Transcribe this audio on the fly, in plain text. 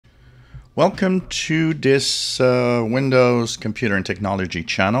Welcome to this Windows Computer and Technology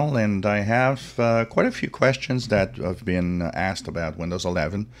channel, and I have quite a few questions that have been asked about Windows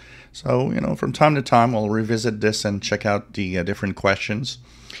 11. So, from time to time, we'll revisit this and check out the different questions.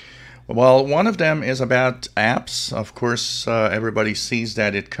 Well, one of them is about apps. Of course, everybody sees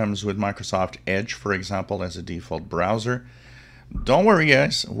that it comes with Microsoft Edge, for example, as a default browser. Don't worry,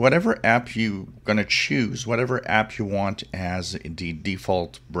 guys. Whatever app you're going to choose, whatever app you want as the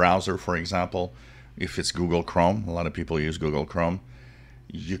default browser, for example, if it's Google Chrome, a lot of people use Google Chrome,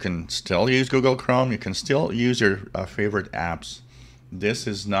 you can still use Google Chrome. You can still use your favorite apps. This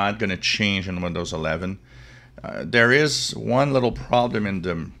is not going to change in Windows 11. There is one little problem in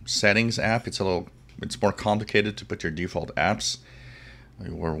the settings app. It's more complicated to put your default apps.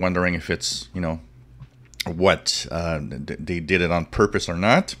 We're wondering if it's, what they did it on purpose or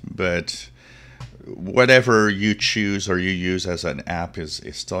not, but whatever you choose or you use as an app is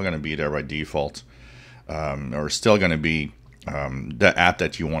still going to be there by default, or still going to be the app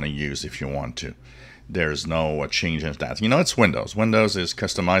that you want to use if you want to. There's no change in that. It's Windows. Windows is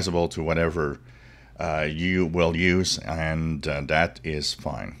customizable to whatever you will use, and that is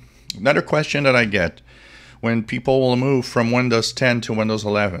fine. Another question that I get when people will move from Windows 10 to Windows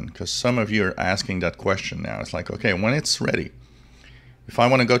 11, because some of you are asking that question now. It's like, okay, when it's ready, if I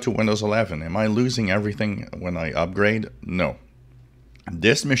want to go to Windows 11, am I losing everything when I upgrade? No.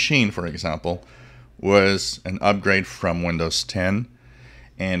 This machine, for example, was an upgrade from Windows 10,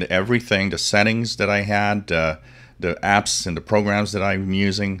 and everything, the settings that I had, the apps and the programs that I'm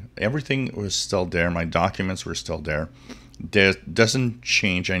using, everything was still there. My documents were still there. There doesn't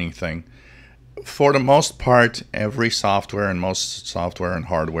change anything. For the most part, every software and most software and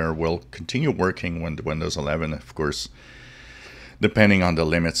hardware will continue working with Windows 11, of course, depending on the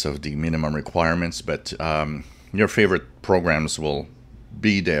limits of the minimum requirements. But your favorite programs will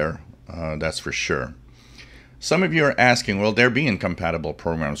be there, that's for sure. Some of you are asking, will there be incompatible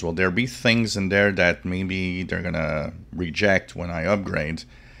programs? Will there be things in there that maybe they're going to reject when I upgrade?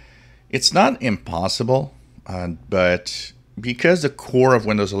 It's not impossible, but because the core of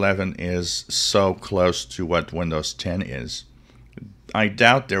Windows 11 is so close to what Windows 10 is, I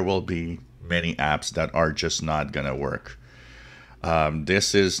doubt there will be many apps that are just not going to work.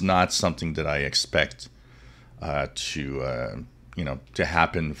 This is not something that I expect to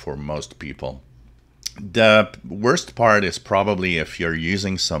happen for most people. The worst part is probably if you're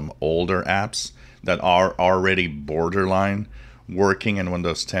using some older apps that are already borderline working in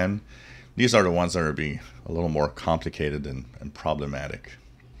Windows 10. These are the ones that will be a little more complicated and problematic.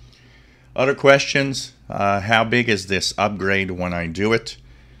 Other questions, how big is this upgrade when I do it?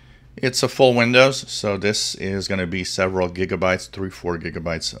 It's a full Windows, so this is going to be several gigabytes, 3-4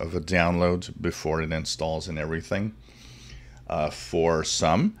 gigabytes of a download before it installs and everything for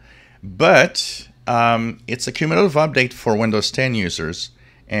some. But it's a cumulative update for Windows 10 users.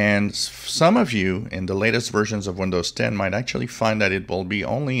 And some of you in the latest versions of Windows 10 might actually find that it will be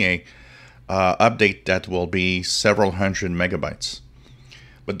only a update that will be several hundred megabytes.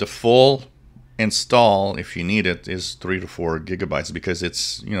 But the full install, if you need it, is 3 to 4 gigabytes because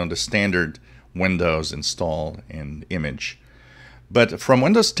it's the standard Windows install and image. But from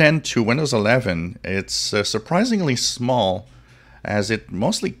Windows 10 to Windows 11, it's surprisingly small, as it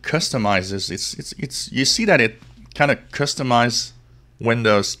mostly customizes. It's you see that it kind of customizes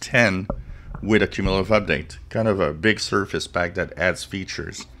Windows 10 with a cumulative update, kind of a big Surface Pack that adds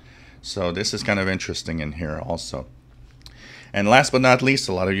features. So this is kind of interesting in here also. And last but not least,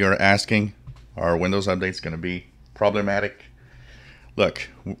 a lot of you are asking, are Windows updates going to be problematic? Look,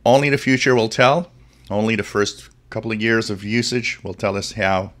 only the future will tell. Only the first couple of years of usage will tell us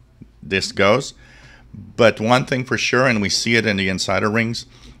how this goes. But one thing for sure, and we see it in the insider rings,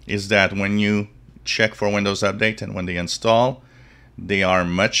 is that when you check for Windows Update and when they install, they are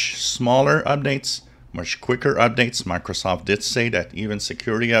much smaller updates, much quicker updates. Microsoft did say that even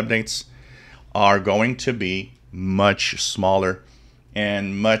security updates are going to be much smaller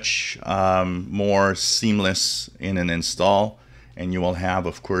and much more seamless in an install. And you will have,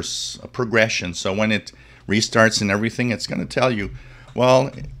 of course, a progression. So when it restarts and everything, it's going to tell you,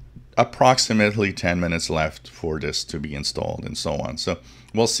 well, approximately 10 minutes left for this to be installed and so on. So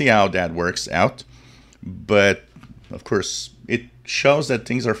we'll see how that works out. But of course, it shows that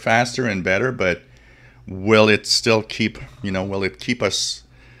things are faster and better, but will it still keep, will it keep us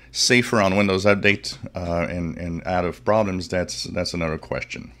safer on Windows Update and out of problems? That's another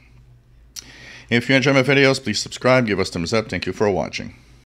question. If you enjoy my videos, please subscribe, give us thumbs up. Thank you for watching.